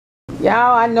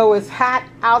Y'all, I know it's hot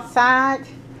outside,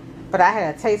 but I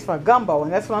had a taste for gumbo,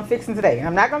 and that's what I'm fixing today. And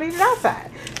I'm not going to eat it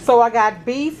outside. So I got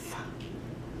beef,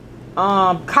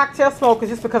 cocktail smokers,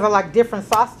 just because I like different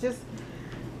sausages.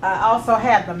 I also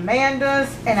have the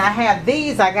Mandas, and I have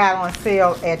these I got on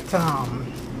sale at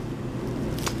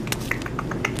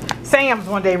Sam's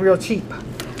one day, real cheap.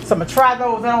 So I'm going to try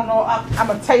those. I don't know. I'm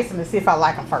going to taste them to see if I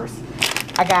like them first.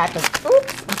 I got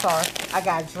I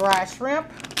got dry shrimp.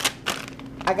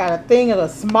 I got a thing of the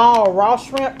small raw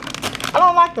shrimp. I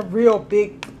don't like the real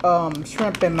big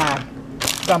shrimp in my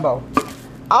gumbo.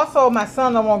 Also, my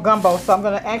son don't want gumbo, so I'm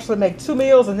going to actually make 2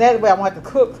 meals, and that way I want to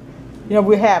cook. You know,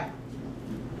 we have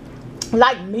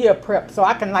like meal prep, so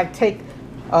I can like take,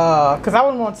 because I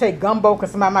wouldn't want to take gumbo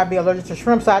because somebody might be allergic to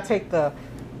shrimp, so I take the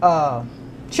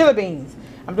chili beans.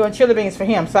 I'm doing chili beans for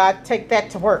him, so I take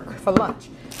that to work for lunch.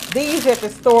 These at the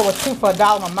store were 2 for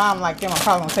 $1. My mom liked them. I'm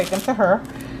probably going to take them to her.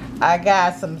 I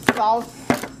got some sauce,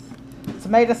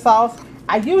 tomato sauce.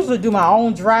 I usually do my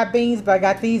own dry beans, but I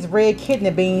got these red kidney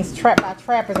beans, Trapped by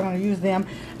Trappers. I'm going to use them.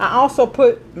 I also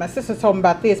put, my sister told me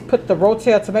about this, put the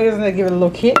Rotel tomatoes in there, give it a little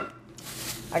kick.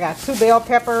 I got 2 bell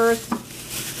peppers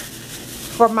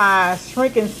for my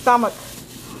shrinking stomach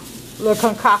little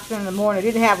concoction in the morning. I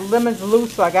didn't have lemons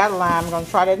loose, so I got a lime. I'm going to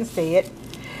try that instead.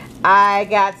 I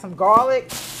got some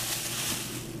garlic,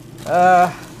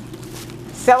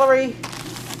 celery,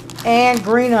 and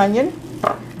green onion.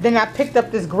 Then I picked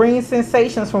up this green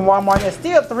sensations from Walmart. It's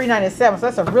still $3.97, so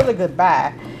that's a really good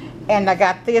buy. And I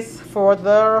got this for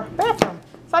the bathroom.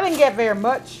 So I didn't get very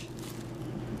much.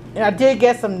 And I did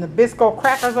get some Nabisco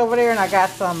crackers over there, and I got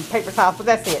some paper towels, but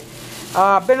that's it.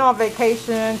 Been on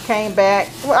vacation, came back.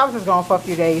 Well, I was just gone for a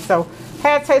few days, so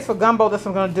had a taste for gumbo. That's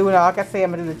what I'm gonna do. And like I said,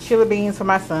 I'm gonna do the chili beans for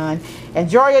my son.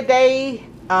 Enjoy your day.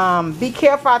 Be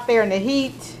careful out there in the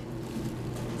heat.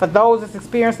 For those that's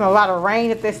experiencing a lot of rain,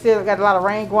 if they still got a lot of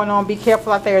rain going on, be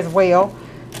careful out there as well.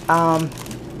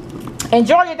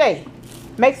 Enjoy your day.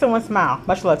 Make someone smile.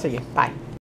 Much love to you. Bye.